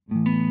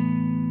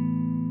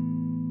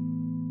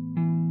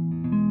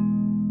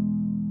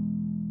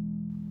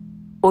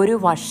ഒരു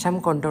വർഷം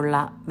കൊണ്ടുള്ള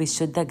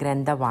വിശുദ്ധ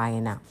ഗ്രന്ഥ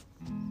വായന.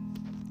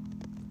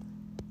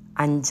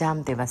 5-ാം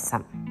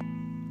ദിവസം.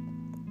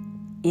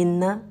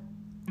 ഇന്ന്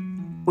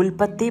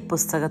ഉൽപ്പത്തി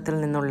പുസ്തകത്തിൽ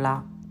നിന്നുള്ള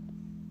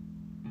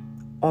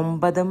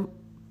 9-ഉം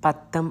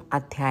 10-ഉം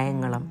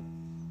അധ്യായങ്ങളും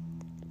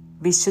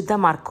വിശുദ്ധ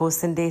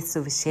മർക്കോസിൻ്റെ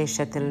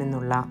സുവിശേഷത്തിൽ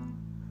നിന്നുള്ള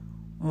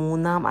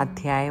 3-ാം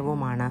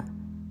അധ്യായവുമാണ്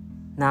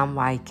നാം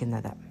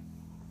വായിക്കുന്നത്.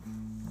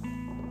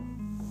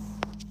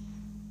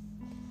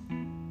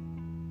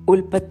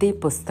 ഉൽപ്പത്തി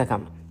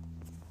പുസ്തകം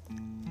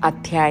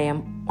അധ്യായം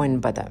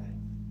 9.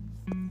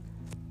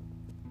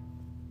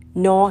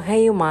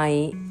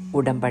 നോഹയുമായി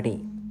ഉടമ്പടി.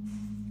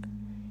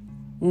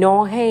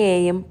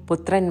 നോഹയെയും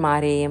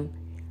പുത്രന്മാരെയും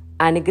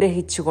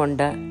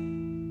അനുഗ്രഹിച്ചുകൊണ്ട്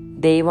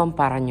ദൈവം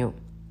പറഞ്ഞു,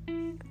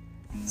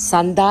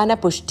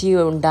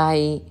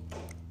 സന്താനപുഷ്ടിയുണ്ടായി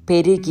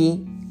പെരുകി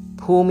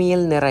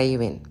ഭൂമിയിൽ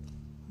നിറയുവിൻ.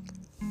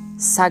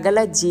 സകല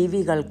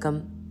ജീവികൾക്കും,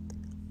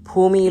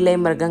 ഭൂമിയിലെ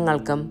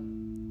മൃഗങ്ങൾക്കും,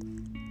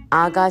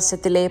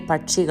 ആകാശത്തിലെ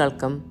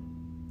പക്ഷികൾക്കും,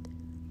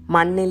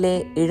 മണ്ണിലെ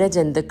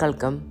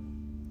ഇഴജന്തുക്കൾക്കും,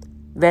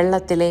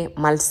 വെള്ളത്തിലെ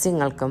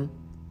മത്സ്യങ്ങൾക്കും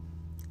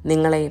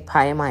നിങ്ങളെ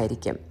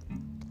ഭയമായിരിക്കും.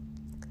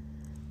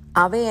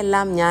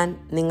 അവയെല്ലാം ഞാൻ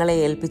നിങ്ങളെ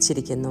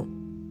ഏൽപ്പിച്ചിരിക്കുന്നു.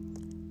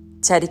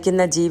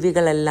 ചരിക്കുന്ന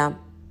ജീവികളെല്ലാം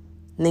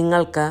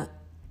നിങ്ങൾക്ക്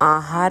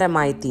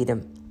ആഹാരമായി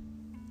തീരും.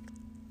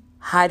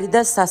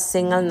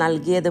 ഹരിതസസ്യങ്ങൾ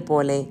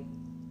നൽകിയതുപോലെ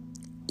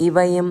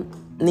ഇവയും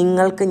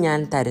നിങ്ങൾക്ക് ഞാൻ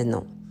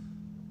തരുന്നു.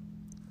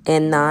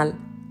 എന്നാൽ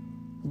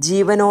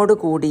ജീവനോടു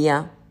കൂടിയ,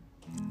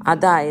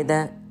 അതായത്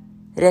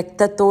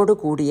രക്തത്തോടു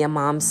കൂടിയ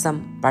മാംസം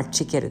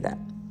ഭക്ഷിക്കരുത്.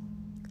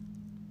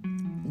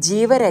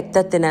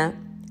 ജീവരക്തത്തിന്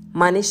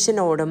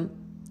മനുഷ്യനോടും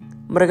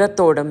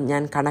മൃഗത്തോടും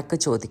ഞാൻ കണക്ക്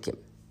ചോദിക്കും.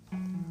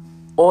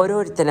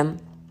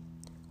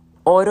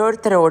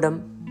 ഓരോരുത്തരോടും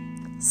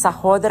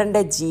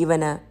സഹോദരൻ്റെ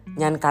ജീവന്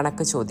ഞാൻ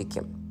കണക്ക്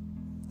ചോദിക്കും.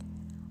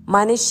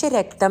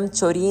 മനുഷ്യരക്തം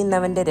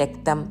ചൊരിയുന്നവൻ്റെ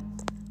രക്തം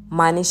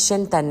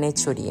മനുഷ്യൻ തന്നെ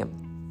ചൊരിയും.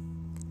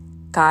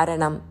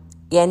 കാരണം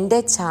എൻ്റെ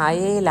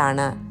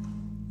ഛായയിലാണ്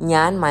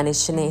ഞാൻ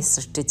മനുഷ്യനെ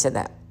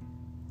സൃഷ്ടിച്ചത്.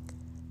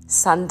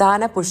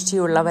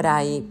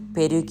 സന്താനപുഷ്ടിയുള്ളവരായി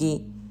പെരുകി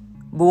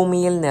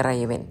ഭൂമിയിൽ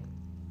നിറയുവിൻ.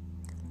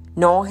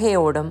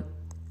 നോഹയോടും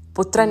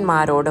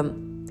പുത്രന്മാരോടും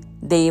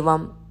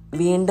ദൈവം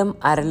വീണ്ടും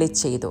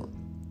അരുളിച്ചെയ്തു,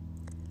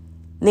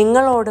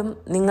 നിങ്ങളോടും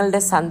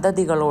നിങ്ങളുടെ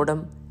സന്തതികളോടും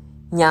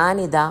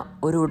ഞാനിതാ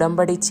ഒരു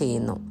ഉടമ്പടി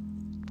ചെയ്യുന്നു.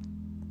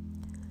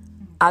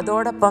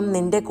 അതോടൊപ്പം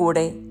നിന്റെ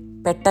കൂടെ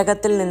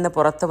പെട്ടകത്തിൽ നിന്ന്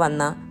പുറത്തു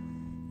വന്ന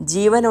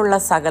ജീവനുള്ള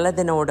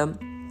സകലതിനോടും,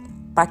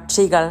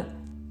 പക്ഷികൾ,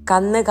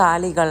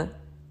 കന്നുകാലികൾ,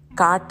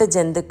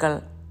 കാട്ടുജന്തുക്കൾ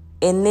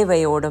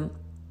എന്നിവയോടും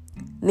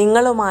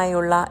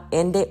നിങ്ങളുമായുള്ള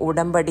എൻ്റെ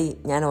ഉടമ്പടി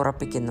ഞാൻ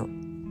ഉറപ്പിക്കുന്നു.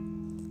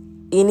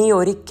 ഇനി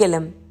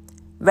ഒരിക്കലും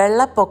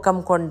വെള്ളപ്പൊക്കം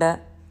കൊണ്ട്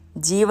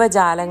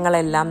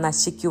ജീവജാലങ്ങളെല്ലാം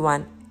നശിക്കുവാൻ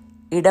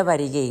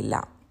ഇടവരികയില്ല.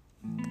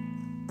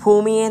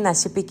 ഭൂമിയെ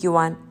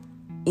നശിപ്പിക്കുവാൻ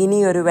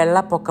ഇനിയൊരു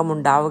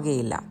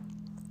വെള്ളപ്പൊക്കമുണ്ടാവുകയില്ല.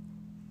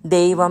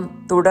 ദൈവം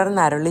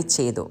തുടർന്നരുളി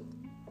ചെയ്തു,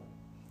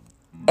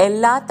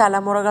 എല്ലാ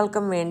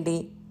തലമുറകൾക്കും വേണ്ടി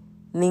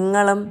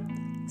നിങ്ങളും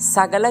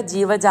സകല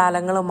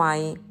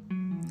ജീവജാലങ്ങളുമായി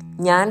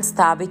ഞാൻ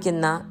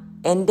സ്ഥാപിക്കുന്ന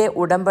എൻ്റെ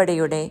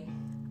ഉടമ്പടിയുടെ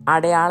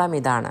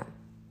അടയാളമിതാണ്.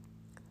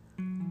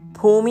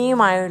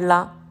 ഭൂമിയുമായുള്ള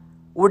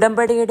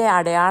ഉടമ്പടിയുടെ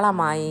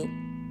അടയാളമായി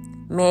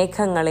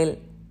മേഘങ്ങളിൽ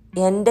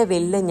എൻ്റെ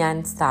വില്ല് ഞാൻ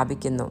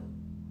സ്ഥാപിക്കുന്നു.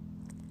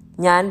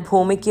 ഞാൻ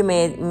ഭൂമിക്ക്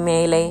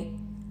മേലെ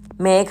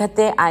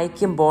മേഘത്തെ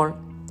അയക്കുമ്പോൾ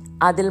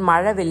അതിൽ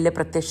മഴവില്ല്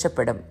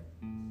പ്രത്യക്ഷപ്പെടും.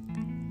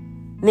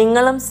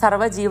 നിങ്ങളും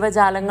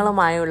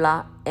സർവ്വജീവജാലങ്ങളുമായുള്ള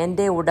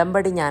എൻ്റെ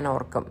ഉടമ്പടി ഞാൻ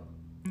ഓർക്കും.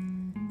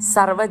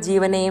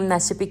 സർവ്വജീവനെയും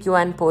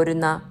നശിപ്പിക്കുവാൻ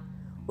പോരുന്ന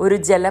ഒരു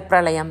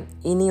ജലപ്രളയം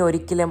ഇനി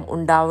ഒരിക്കലും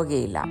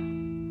ഉണ്ടാവുകയില്ല.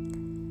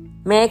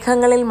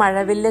 മേഘങ്ങളിൽ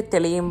മഴവില്ല്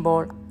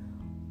തെളിയുമ്പോൾ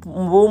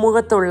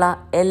ഭൂമുഖത്തുള്ള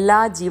എല്ലാ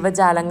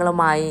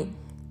ജീവജാലങ്ങളുമായി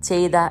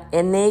ചെയ്ത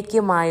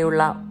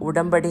എന്നേക്കുമായുള്ള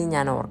ഉടമ്പടി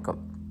ഞാൻ ഓർക്കും.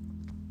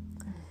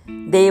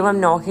 ദൈവം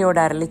നോഹയോട്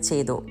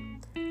അരുളിച്ചെയ്തു,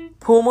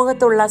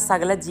 ഭൂമുഖത്തുള്ള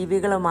സകല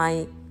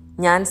ജീവികളുമായി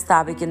ഞാൻ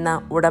സ്ഥാപിക്കുന്ന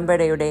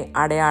ഉടമ്പടിയുടെ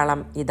അടയാളം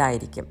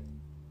ഇതായിരിക്കും.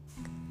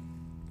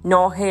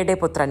 നോഹയുടെ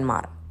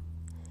പുത്രന്മാർ.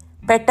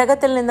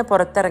 പെട്ടകത്തിൽ നിന്ന്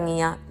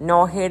പുറത്തിറങ്ങിയ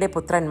നോഹയുടെ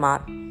പുത്രന്മാർ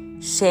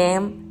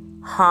ഷേം,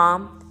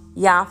 ഹാം,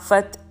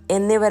 യാഫത്ത്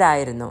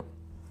എന്നിവരായിരുന്നു.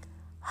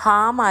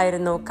 ഹാം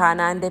ആയിരുന്നു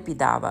കാനാന്റെ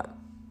പിതാവ്.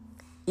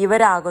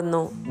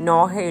 ഇവരാകുന്നു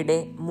നോഹയുടെ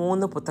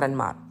 3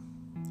 പുത്രന്മാർ.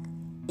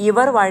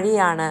 ഇവർ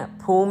വഴിയാണ്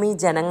ഭൂമി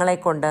ജനങ്ങളെ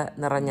കൊണ്ട്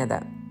നിറഞ്ഞത്.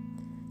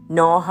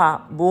 നോഹ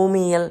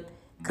ഭൂമിയിൽ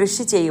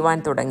കൃഷി ചെയ്യുവാൻ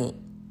തുടങ്ങി.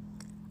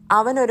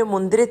 അവനൊരു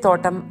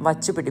മുന്തിരിത്തോട്ടം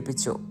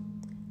വച്ചുപിടിപ്പിച്ചു.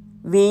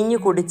 വീഞ്ഞു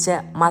കുടിച്ച്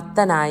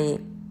മത്തനായി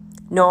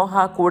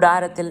നോഹ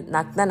കൂടാരത്തിൽ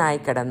നഗ്നനായി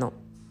കിടന്നു.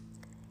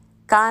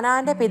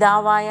 കാനാന്റെ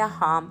പിതാവായ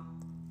ഹാം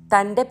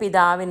തൻ്റെ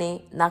പിതാവിനെ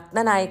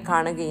നഗ്നനായി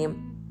കാണുകയും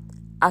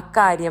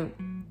അക്കാര്യം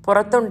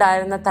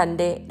പുറത്തുണ്ടായിരുന്ന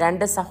തൻ്റെ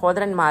 2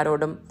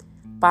 സഹോദരന്മാരോടും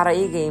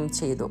പറയുകയും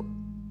ചെയ്തു.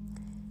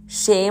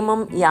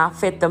 ഷേമും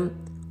യാഫെത്തും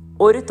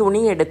ഒരു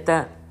തുണിയെടുത്ത്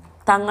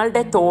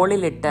തങ്ങളുടെ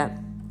തോളിലിട്ട്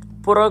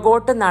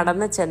പുറകോട്ട്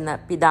നടന്നു ചെന്ന്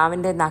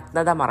പിതാവിൻ്റെ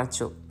നഗ്നത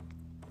മറച്ചു.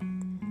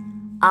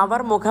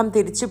 അവർ മുഖം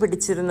തിരിച്ചു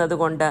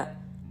പിടിച്ചിരുന്നതുകൊണ്ട്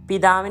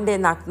പിതാവിൻ്റെ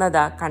നഗ്നത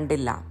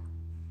കണ്ടില്ല.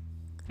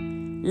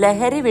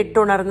 ലഹരി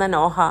വിട്ടുണർന്ന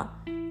നോഹ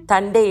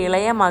തൻ്റെ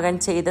ഇളയ മകൻ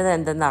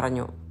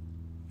ചെയ്തതെന്തെന്നറിഞ്ഞു.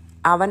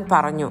 അവൻ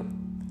പറഞ്ഞു,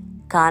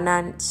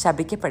 കാനാൻ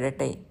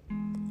ശപിക്കപ്പെടട്ടെ.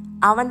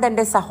 അവൻ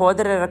തൻ്റെ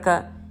സഹോദരർക്ക്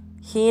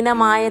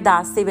ഹീനമായ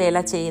ദാസ്യവേല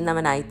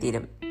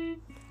ചെയ്യുന്നവനായിത്തീരും.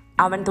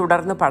 അവൻ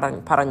തുടർന്ന്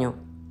പറഞ്ഞു,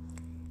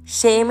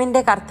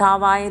 ഷേമിൻ്റെ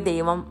കർത്താവായ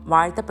ദൈവം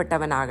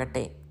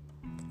വാഴ്ത്തപ്പെട്ടവനാകട്ടെ.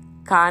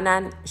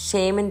 കാനാൻ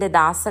ഷേമിൻ്റെ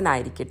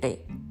ദാസനായിരിക്കട്ടെ.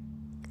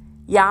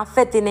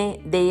 യാഫെത്തിനെ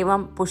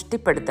ദൈവം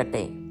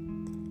പുഷ്ടിപ്പെടുത്തട്ടെ.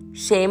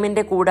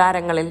 ഷേമിൻ്റെ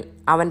കൂടാരങ്ങളിൽ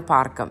അവൻ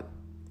പാർക്കും.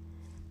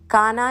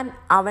 കാനാൻ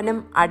അവനും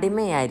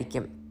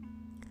അടിമയായിരിക്കും.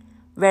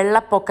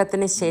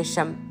 വെള്ളപ്പൊക്കത്തിന്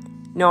ശേഷം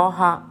നോഹ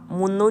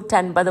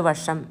 350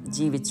 വർഷം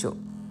ജീവിച്ചു.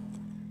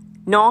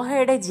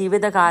 നോഹയുടെ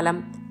ജീവിതകാലം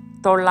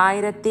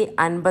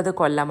 950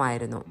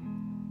 കൊല്ലമായിരുന്നു.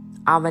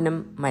 അവനും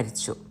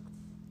മരിച്ചു.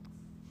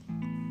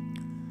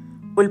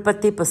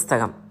 ഉൽപ്പത്തി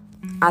പുസ്തകം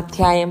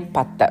അധ്യായം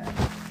 10.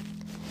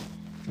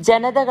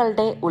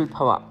 ജനതകളുടെ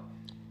ഉത്ഭവം.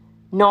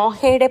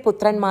 നോഹയുടെ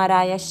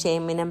പുത്രന്മാരായ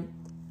ഷേമിനും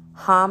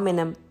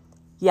ഹാമിനും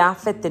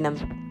യാഫെത്തിനും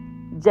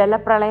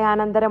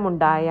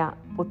ജലപ്രളയാനന്തരമുണ്ടായ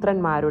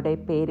പുത്രന്മാരുടെ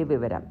പേര്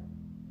വിവരം.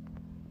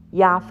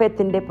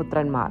 യാഫെത്തിൻ്റെ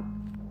പുത്രന്മാർ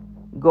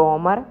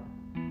ഗോമർ,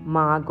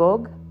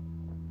 മാഗോഗ്,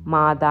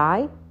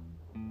 മാദായ്,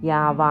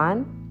 യാവാൻ,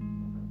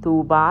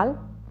 തൂബാൽ,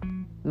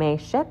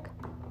 മേഷക്,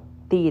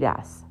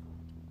 തീരാസ്.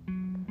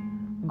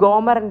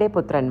 ഗോമറിൻ്റെ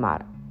പുത്രന്മാർ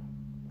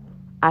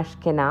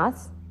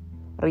അഷ്കെനാസ്,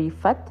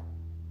 റീഫത്ത്,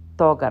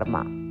 തോഗർമ.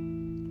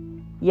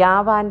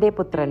 യാവാൻ്റെ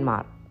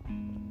പുത്രന്മാർ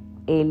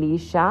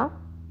എലീഷ,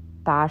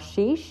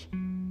 താഷീഷ്,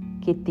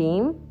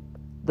 കിത്തീം,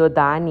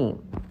 ദൊദാനീം.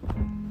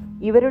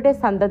 ഇവരുടെ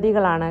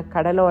സന്തതികളാണ്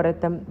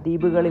കടലോരത്തും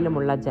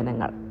ദ്വീപുകളിലുമുള്ള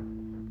ജനങ്ങൾ.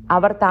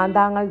 അവർ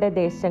താന്താങ്ങളുടെ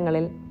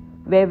ദേശങ്ങളിൽ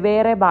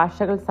വെവ്വേറെ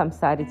ഭാഷകൾ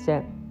സംസാരിച്ച്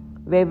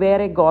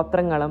വെവ്വേറെ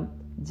ഗോത്രങ്ങളും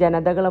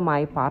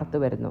ജനതകളുമായി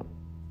പാർത്തുവരുന്നു.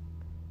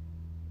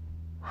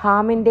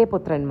 ഹാമിൻ്റെ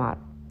പുത്രന്മാർ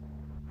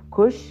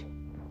കുഷ്,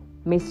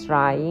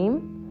 മിസ്രയീം,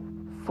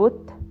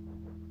 ഫുത്ത്,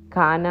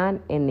 കാനാൻ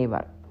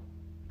എന്നിവർ.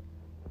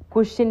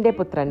 കുഷിൻ്റെ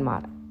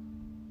പുത്രന്മാർ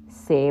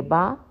സേബ,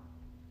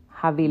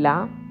 ഹവില,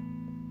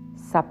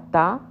 സപ്ത,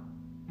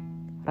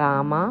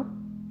 റാമ,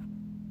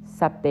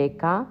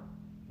 സപ്തേക്ക.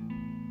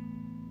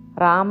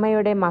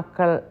 റാമയുടെ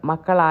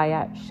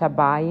മക്കളായ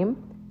ഷബായും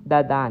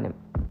ദദാനും.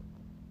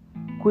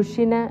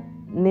 കുഷിന്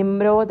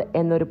നിമ്രോദ്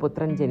എന്നൊരു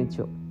പുത്രൻ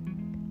ജനിച്ചു.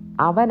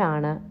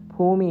 അവനാണ്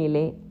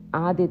ഭൂമിയിലെ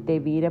ആദ്യത്തെ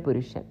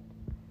വീരപുരുഷൻ.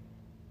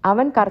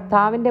 അവൻ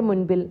കർത്താവിൻ്റെ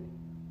മുൻപിൽ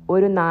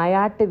ഒരു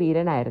നായാട്ട്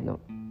വീരനായിരുന്നു.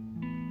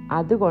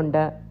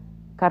 അതുകൊണ്ട്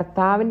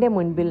കർത്താവിൻ്റെ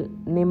മുൻപിൽ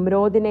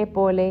നിമ്രോദിനെ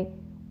പോലെ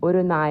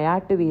ഒരു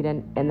നായാട്ടുവീരൻ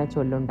എന്ന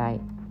ചൊല്ലുണ്ടായി.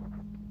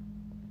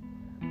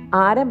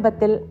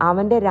 ആരംഭത്തിൽ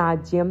അവൻ്റെ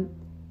രാജ്യം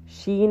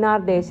ഷീനാർ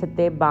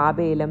ദേശത്തെ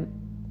ബാബേലും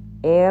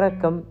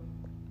ഏറക്കും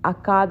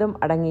അക്കാദും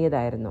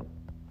അടങ്ങിയതായിരുന്നു.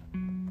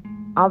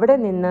 അവിടെ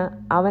നിന്ന്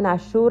അവൻ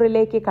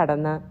അശൂറിലേക്ക്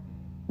കടന്ന്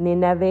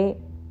നിനവേ,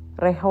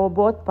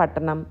 റെഹോബോത്ത്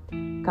പട്ടണം,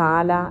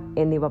 കാല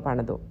എന്നിവ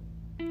പണിതു.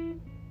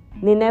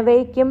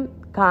 നിനവേയ്ക്കും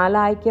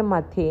കാലായ്ക്കും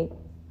മധ്യേ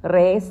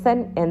റേസൻ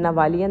എന്ന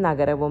വലിയ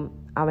നഗരവും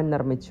അവൻ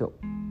നിർമ്മിച്ചു.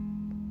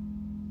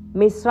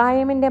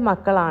 മിസ്രയീമിൻ്റെ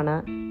മക്കളാണ്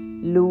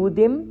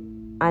ലൂദിം,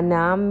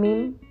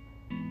 അനാമിം,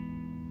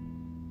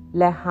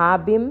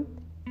 ലഹാബിം,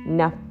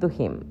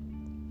 നഫ്തുഹിം,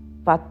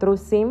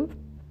 പത്രുസിം,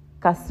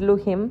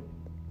 കസ്ലുഹിം,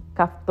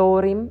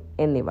 കഫ്തോറിം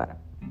എന്നിവർ.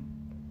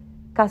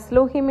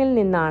 കസ്ലുഹിമിൽ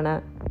നിന്നാണ്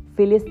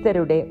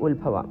ഫിലിസ്തരുടെ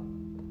ഉത്ഭവം.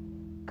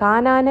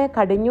 കാനാന്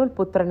കടിഞ്ഞൂൽ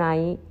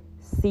പുത്രനായി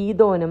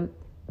സീദോനും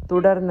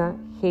തുടർന്ന്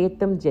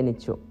ഹേത്തും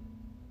ജനിച്ചു.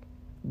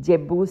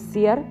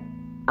 ജെബൂസിയർ,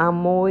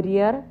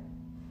 അമോര്യർ,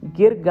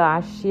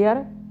 ഗിർഗാഷ്യർ,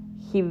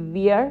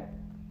 ഹിവ്യർ,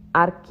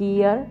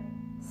 അർക്കിയർ,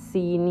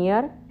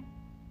 സീനിയർ,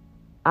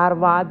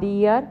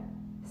 അർവാദിയർ,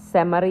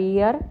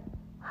 സെമറിയർ,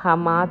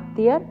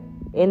 ഹമാത്യർ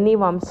എന്നീ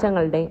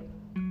വംശങ്ങളുടെ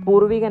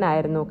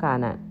പൂർവികനായിരുന്നു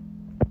കാനാൻ.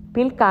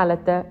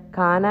 പിൽക്കാലത്ത്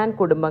കാനാൻ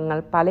കുടുംബങ്ങൾ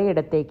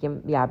പലയിടത്തേക്കും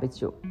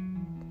വ്യാപിച്ചു.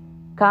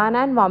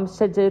 കാനാൻ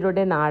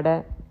വംശജരുടെ നാട്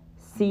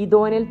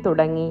സീദോനിൽ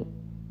തുടങ്ങി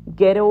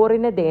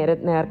ഗെരോറിന്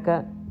നേർക്ക്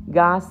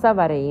ഗാസ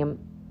വരെയും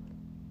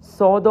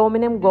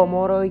സോദോമിനും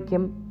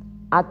ഗൊമോറോയ്ക്കും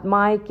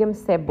അദ്മായ്ക്കും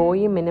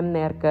സെബോയിമിനും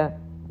നേർക്ക്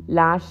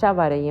ലാഷ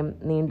വരെയും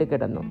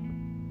നീണ്ടുകിടന്നു.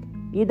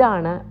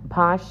 ഇതാണ്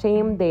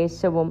ഭാഷയും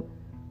ദേശവും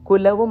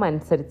കുലവും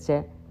അനുസരിച്ച്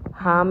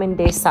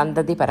ഹാമിൻ്റെ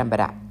സന്തതി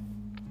പരമ്പര.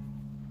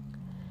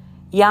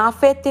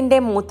 യാഫെത്തിൻ്റെ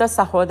മൂത്ത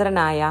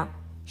സഹോദരനായ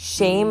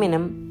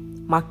ഷേമിനും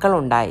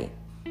മക്കളുണ്ടായി.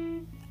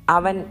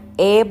 അവൻ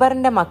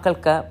ഏബറിൻ്റെ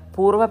മക്കൾക്ക്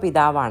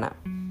പൂർവ്വപിതാവാണ്.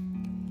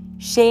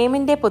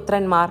 ഷേമിൻ്റെ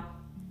പുത്രന്മാർ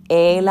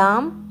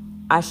Elam,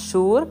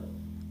 Asshur,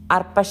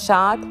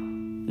 Arpachshad,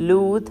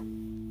 Lud,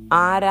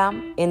 Aram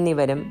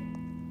എന്നിവരും.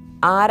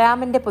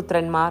 ആരാമിൻ്റെ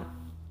പുത്രന്മാർ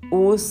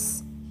ഊസ്,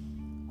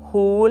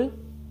 ഹൂൽ,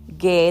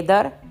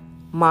 ഗേദർ,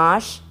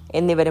 മാഷ്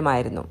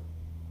എന്നിവരുമായിരുന്നു.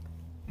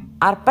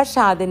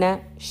 അർപ്പഷാദിന്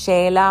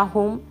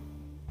ഷേലാഹും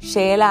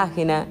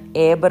ഷേലാഹിന്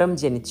ഏബറും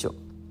ജനിച്ചു.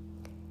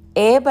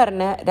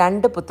 ഏബറിന്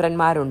 2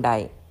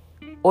 പുത്രന്മാരുണ്ടായി.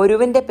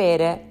 ഒരുവൻ്റെ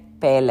പേര്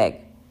പേലെഗ്,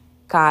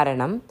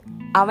 കാരണം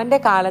അവൻ്റെ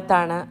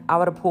കാലത്താണ്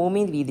അവർ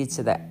ഭൂമി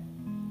വീതിച്ചത്.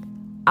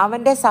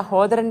 അവൻ്റെ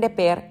സഹോദരൻ്റെ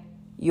പേർ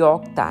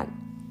യോക്താൻ.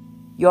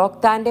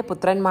 യോക്താന്റെ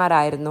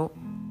പുത്രന്മാരായിരുന്നു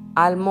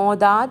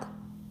അൽമോദാദ്,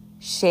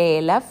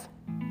 ഷേലഫ്,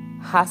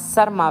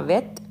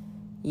 ഹസർമവെത്ത്,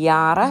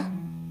 യാറഹ്,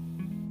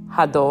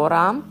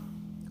 ഹദോറാം,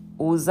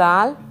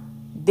 ഉസാൽ,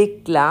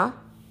 ദിക്ല,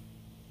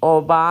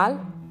 ഓബാൽ,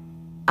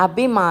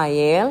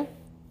 അബിമായേൽ,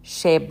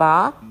 ഷെബ,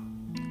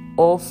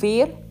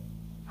 ഓഫീർ,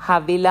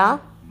 ഹവില,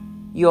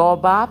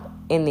 യോബാബ്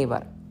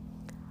എന്നിവർ.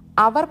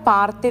 അവർ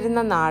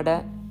പാർത്തിരുന്ന നാട്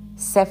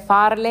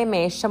സെഫാറിലെ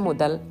മേശ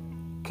മുതൽ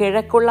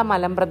കിഴക്കുള്ള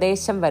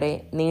മലമ്പ്രദേശം വരെ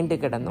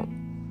നീണ്ടുകിടന്നു.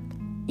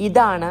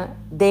 ഇതാണ്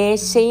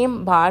ദേശയും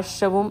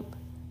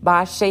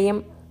ഭാഷയും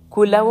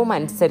കുലവും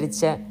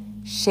അനുസരിച്ച്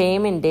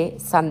ഷേമിൻ്റെ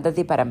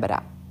സന്തതി പരമ്പര.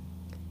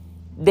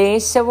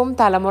 ദേശവും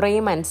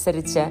തലമുറയും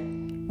അനുസരിച്ച്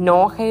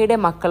നോഹയുടെ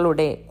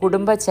മക്കളുടെ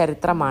കുടുംബ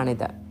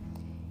ചരിത്രമാണിത്.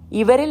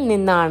 ഇവരിൽ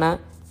നിന്നാണ്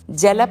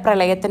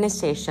ജലപ്രളയത്തിന്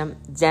ശേഷം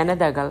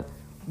ജനതകൾ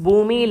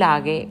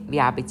ഭൂമിയിലാകെ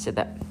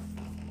വ്യാപിച്ചത്.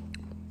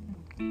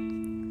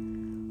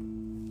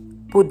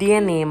 പുതിയ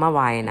നിയമ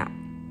വായന.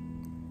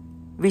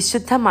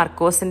 വിശുദ്ധ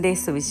മർക്കോസിന്റെ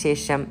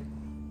സുവിശേഷം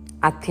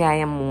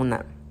അധ്യായം 3.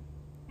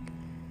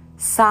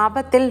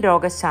 സാബത്തിൽ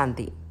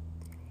രോഗശാന്തി.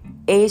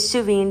 യേശു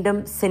വീണ്ടും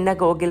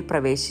സിനഗോഗിൽ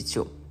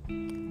പ്രവേശിച്ചു.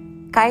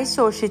 കൈ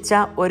ശോഷിച്ച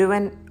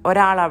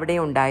ഒരാൾ അവിടെ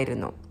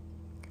ഉണ്ടായിരുന്നു.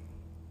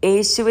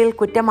 യേശുവിൽ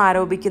കുറ്റം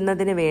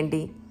ആരോപിക്കുന്നതിന്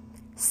വേണ്ടി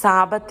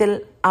സാബത്തിൽ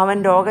അവൻ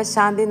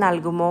രോഗശാന്തി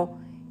നൽകുമോ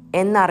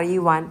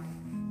എന്നറിയുവാൻ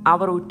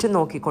അവർ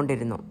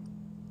ഉറ്റുനോക്കിക്കൊണ്ടിരുന്നു.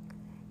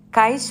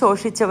 കൈ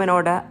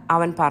ശോഷിച്ചവനോട്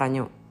അവൻ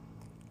പറഞ്ഞു,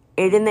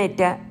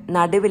 എഴുന്നേറ്റ്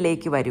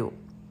നടുവിലേക്ക് വരൂ.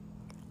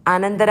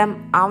 അനന്തരം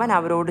അവൻ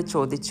അവരോട്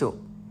ചോദിച്ചു,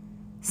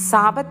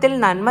 സാബത്തിൽ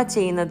നന്മ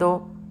ചെയ്യുന്നതോ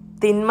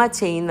തിന്മ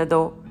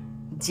ചെയ്യുന്നതോ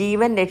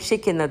ജീവൻ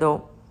രക്ഷിക്കുന്നതോ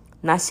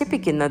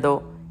നശിപ്പിക്കുന്നതോ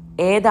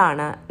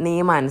ഏതാണ്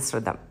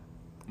നിയമാനുസൃതം?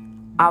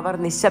 അവർ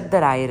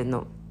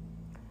നിശബ്ദരായിരുന്നു.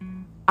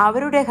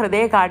 അവരുടെ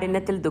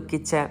ഹൃദയകാഠിന്യത്തിൽ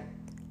ദുഃഖിച്ച്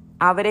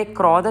അവരെ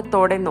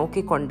ക്രോധത്തോടെ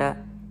നോക്കിക്കൊണ്ട്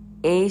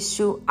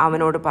യേശു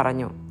അവനോട്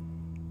പറഞ്ഞു,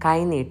 കൈ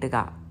നീട്ടുക.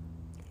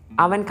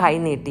 അവൻ കൈ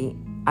നീട്ടി,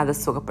 അത്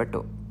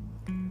സുഖപ്പെട്ടു.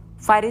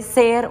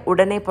 ഫരിസേയർ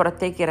ഉടനെ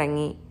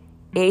പുറത്തേക്കിറങ്ങി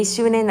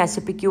യേശുവിനെ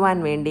നശിപ്പിക്കുവാൻ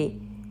വേണ്ടി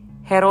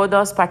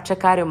ഹെറോദോസ്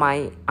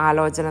പക്ഷക്കാരുമായി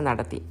ആലോചന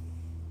നടത്തി.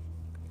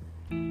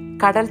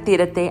 കടൽ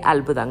തീരത്തെ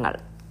അത്ഭുതങ്ങൾ.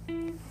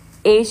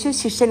 യേശു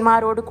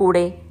ശിഷ്യന്മാരോട്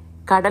കൂടെ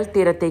കടൽ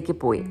തീരത്തേക്ക്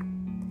പോയി.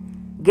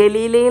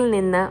 ഗലീലയിൽ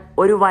നിന്ന്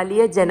ഒരു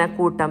വലിയ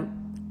ജനക്കൂട്ടം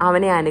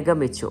അവനെ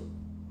അനുഗമിച്ചു.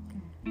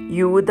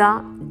 യൂദ,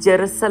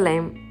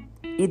 ജെറുസലേം,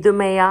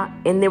 ഇദുമയ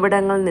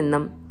എന്നിവിടങ്ങളിൽ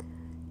നിന്നും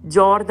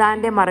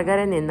ജോർദാന്റെ മറുകര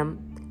നിന്നും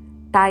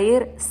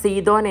ടൈർ,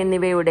 സീദോൻ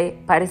എന്നിവയുടെ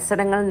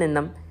പരിസരങ്ങളിൽ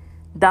നിന്നും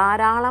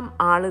ധാരാളം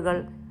ആളുകൾ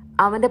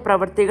അവൻ്റെ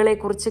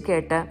പ്രവൃത്തികളെക്കുറിച്ച്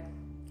കേട്ട്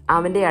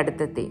അവൻ്റെ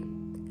അടുത്തെത്തി.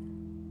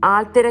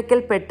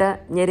 ആൾത്തിരക്കിൽപ്പെട്ട്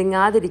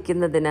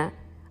ഞെരുങ്ങാതിരിക്കുന്നതിന്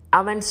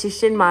അവൻ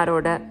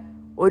ശിഷ്യന്മാരോട്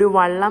ഒരു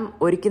വള്ളം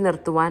ഒരുക്കി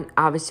നിർത്തുവാൻ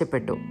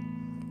ആവശ്യപ്പെട്ടു.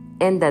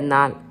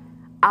 എന്തെന്നാൽ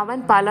അവൻ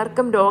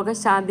പലർക്കും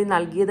രോഗശാന്തി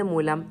നൽകിയത്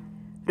മൂലം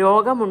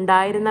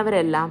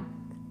രോഗമുണ്ടായിരുന്നവരെല്ലാം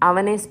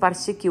അവനെ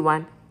സ്പർശിക്കുവാൻ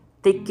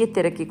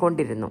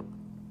തിക്കിത്തിരക്കിക്കൊണ്ടിരുന്നു.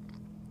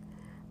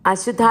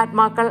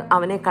 അശുദ്ധാത്മാക്കൾ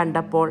അവനെ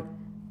കണ്ടപ്പോൾ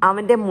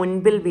അവൻ്റെ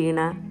മുൻപിൽ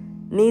വീണ്,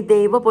 നീ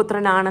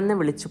ദൈവപുത്രനാണെന്ന്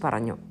വിളിച്ചു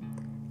പറഞ്ഞു.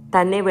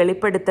 തന്നെ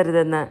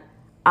വെളിപ്പെടുത്തരുതെന്ന്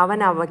അവൻ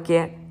അവയ്ക്ക്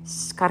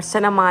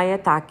കർശനമായ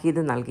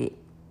താക്കീത് നൽകി.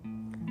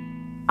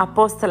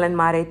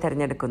 അപ്പോസ്തലന്മാരെ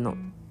തിരഞ്ഞെടുക്കുന്നു.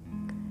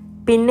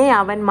 പിന്നെ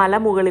അവൻ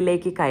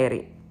മലമുകളിലേക്ക്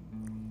കയറി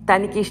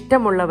തനിക്ക്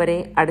ഇഷ്ടമുള്ളവരെ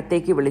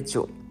അടുത്തേക്ക്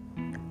വിളിച്ചു.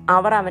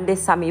 അവർ അവൻ്റെ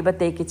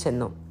സമീപത്തേക്ക്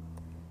ചെന്നു.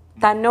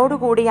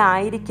 തന്നോടുകൂടി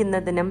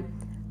ആയിരിക്കുന്നതിനും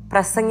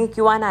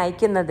പ്രസംഗിക്കുവാൻ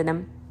അയക്കുന്നതിനും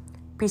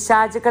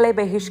പിശാചുകളെ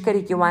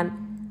ബഹിഷ്കരിക്കുവാൻ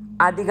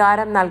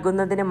അധികാരം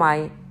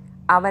നൽകുന്നതിനുമായി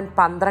അവൻ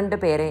 12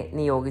 പേരെ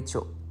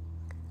നിയോഗിച്ചു.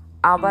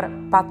 അവർ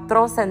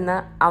പത്രോസ് എന്ന്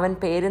അവൻ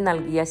പേര്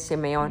നൽകിയ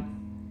ശിമയോൻ,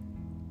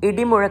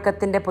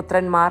 ഇടിമുഴക്കത്തിൻ്റെ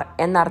പുത്രന്മാർ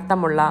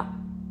എന്നർത്ഥമുള്ള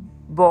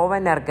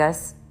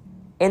ബോവനർഗസ്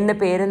എന്ന്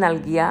പേര്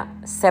നൽകിയ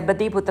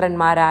സെബദി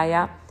പുത്രന്മാരായ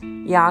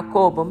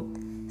യാക്കോബും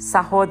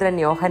സഹോദരൻ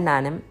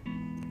യോഹന്നാനും,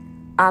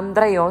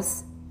 അന്ത്രയോസ്,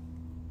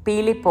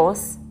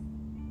 പീലിപ്പോസ്,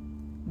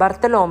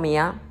 ബർത്തലോമിയ,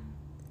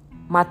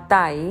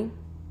 മത്തായി,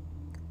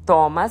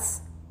 തോമസ്,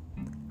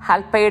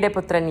 ഹൽപ്പയുടെ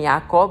പുത്രൻ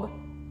യാക്കോബ്,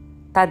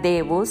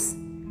 തദേവൂസ്,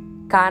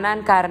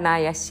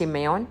 കാനാൻകാരനായ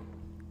ശിമയോൻ,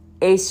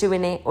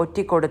 യേശുവിനെ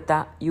ഒറ്റിക്കൊടുത്ത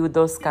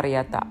യൂദോസ്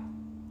കറിയാത്ത.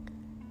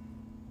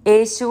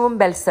 യേശുവും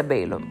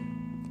ബെൽസബേലും.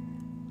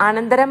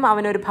 അനന്തരം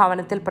അവനൊരു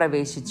ഭവനത്തിൽ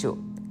പ്രവേശിച്ചു.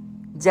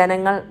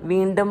 ജനങ്ങൾ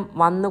വീണ്ടും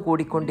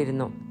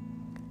വന്നുകൂടിക്കൊണ്ടിരുന്നു.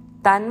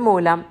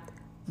 തന്മൂലം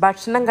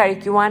ഭക്ഷണം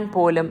കഴിക്കുവാൻ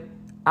പോലും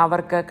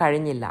അവർക്ക്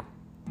കഴിഞ്ഞില്ല.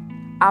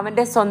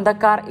 അവൻ്റെ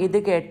സ്വന്തക്കാർ ഇത്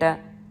കേട്ട്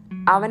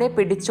അവനെ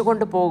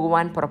പിടിച്ചുകൊണ്ടു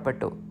പോകുവാൻ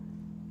പുറപ്പെട്ടു.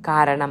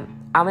 കാരണം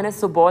അവന്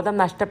സുബോധം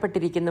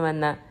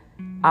നഷ്ടപ്പെട്ടിരിക്കുന്നുവെന്ന്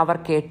അവർ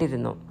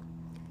കേട്ടിരുന്നു.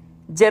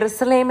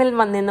 ജെറുസലേമിൽ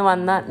നിന്ന്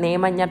വന്ന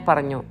നിയമജ്ഞർ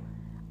പറഞ്ഞു,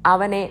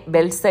 അവനെ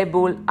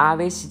ബെൽസെബൂൽ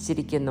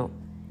ആവേശിച്ചിരിക്കുന്നു.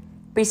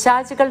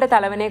 പിശാചുകളുടെ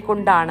തലവനെ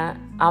കൊണ്ടാണ്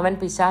അവൻ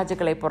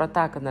പിശാചുകളെ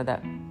പുറത്താക്കുന്നത്.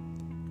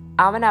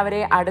 അവൻ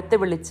അവരെ അടുത്ത്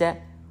വിളിച്ച്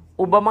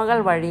ഉപമകൾ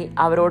വഴി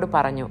അവരോട്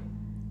പറഞ്ഞു,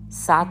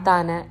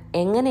 സാത്താന്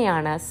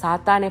എങ്ങനെയാണ്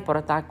സാത്താനെ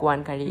പുറത്താക്കുവാൻ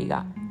കഴിയുക?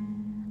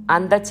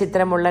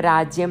 അന്തഛിദ്രമുള്ള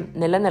രാജ്യം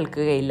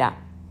നിലനിൽക്കുകയില്ല,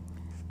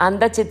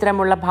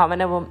 അന്തഛിദ്രമുള്ള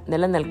ഭവനവും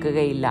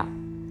നിലനിൽക്കുകയില്ല.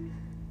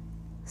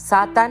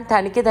 സാത്താൻ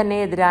തനിക്ക് തന്നെ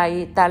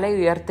എതിരായി തല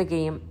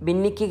ഉയർത്തുകയും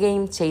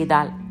ഭിന്നിക്കുകയും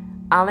ചെയ്താൽ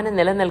അവന്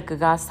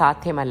നിലനിൽക്കുക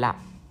സാധ്യമല്ല.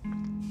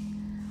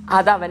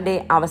 അതവൻ്റെ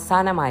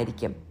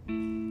അവസാനമായിരിക്കും.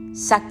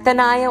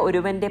 ശക്തനായ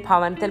ഒരുവന്റെ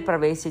ഭവനത്തിൽ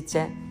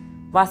പ്രവേശിച്ച്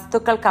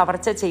വസ്തുക്കൾ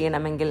കവർച്ച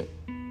ചെയ്യണമെങ്കിൽ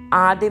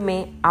ആദ്യമേ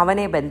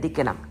അവനെ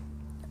ബന്ധിക്കണം.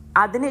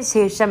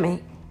 അതിനുശേഷമേ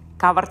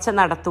കവർച്ച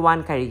നടത്തുവാൻ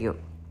കഴിയൂ.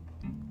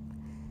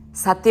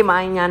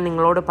 സത്യമായി ഞാൻ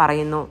നിങ്ങളോട്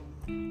പറയുന്നു,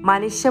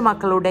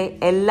 മനുഷ്യമക്കളുടെ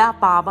എല്ലാ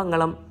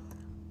പാപങ്ങളും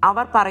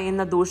അവർ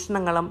പറയുന്ന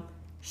ദൂഷണങ്ങളും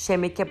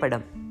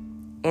ക്ഷമിക്കപ്പെടും.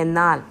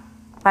 എന്നാൽ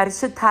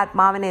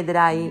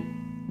പരിശുദ്ധാത്മാവിനെതിരായി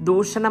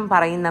ദൂഷണം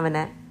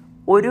പറയുന്നവന്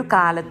ഒരു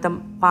കാലത്തും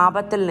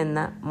പാപത്തിൽ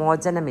നിന്ന്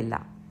മോചനമില്ല.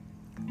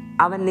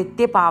 അവൻ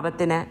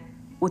നിത്യപാപത്തിന്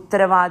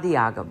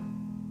ഉത്തരവാദിയാകും.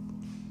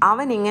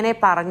 അവൻ ഇങ്ങനെ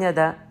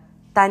പറഞ്ഞത്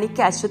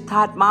തനിക്ക്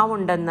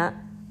അശുദ്ധാത്മാവുണ്ടെന്ന്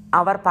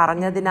അവർ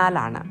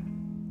പറഞ്ഞതിനാലാണ്.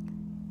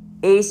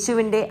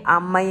 യേശുവിൻ്റെ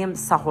അമ്മയും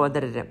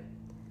സഹോദരരും.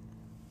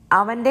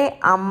 അവൻ്റെ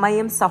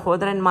അമ്മയും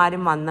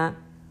സഹോദരന്മാരും വന്ന്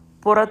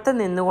പുറത്തു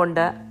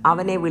നിന്നുകൊണ്ട്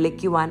അവനെ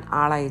വിളിക്കുവാൻ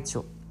ആളയച്ചു.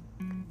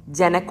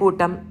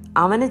 ജനക്കൂട്ടം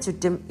അവന്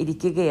ചുറ്റും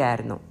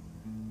ഇരിക്കുകയായിരുന്നു.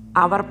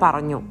 അവർ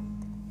പറഞ്ഞു,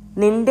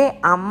 നിന്റെ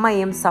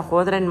അമ്മയും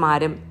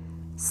സഹോദരന്മാരും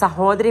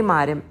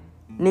സഹോദരിമാരും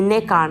നിന്നെ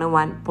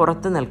കാണുവാൻ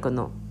പുറത്തു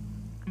നിൽക്കുന്നു.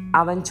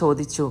 അവൻ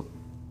ചോദിച്ചു,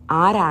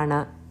 ആരാണ്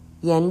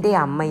എൻ്റെ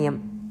അമ്മയും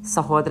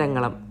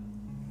സഹോദരങ്ങളും?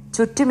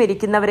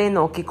 ചുറ്റുമിരിക്കുന്നവരെ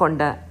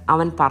നോക്കിക്കൊണ്ട്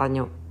അവൻ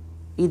പറഞ്ഞു,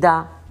 ഇതാ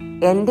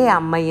എൻ്റെ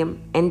അമ്മയും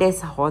എൻ്റെ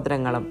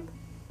സഹോദരങ്ങളും.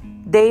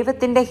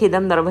 ദൈവത്തിൻ്റെ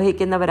ഹിതം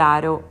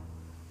നിർവഹിക്കുന്നവരാരോ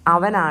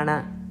അവനാണ്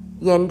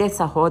എൻ്റെ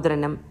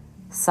സഹോദരനും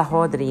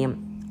സഹോദരിയും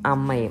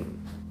അമ്മയും.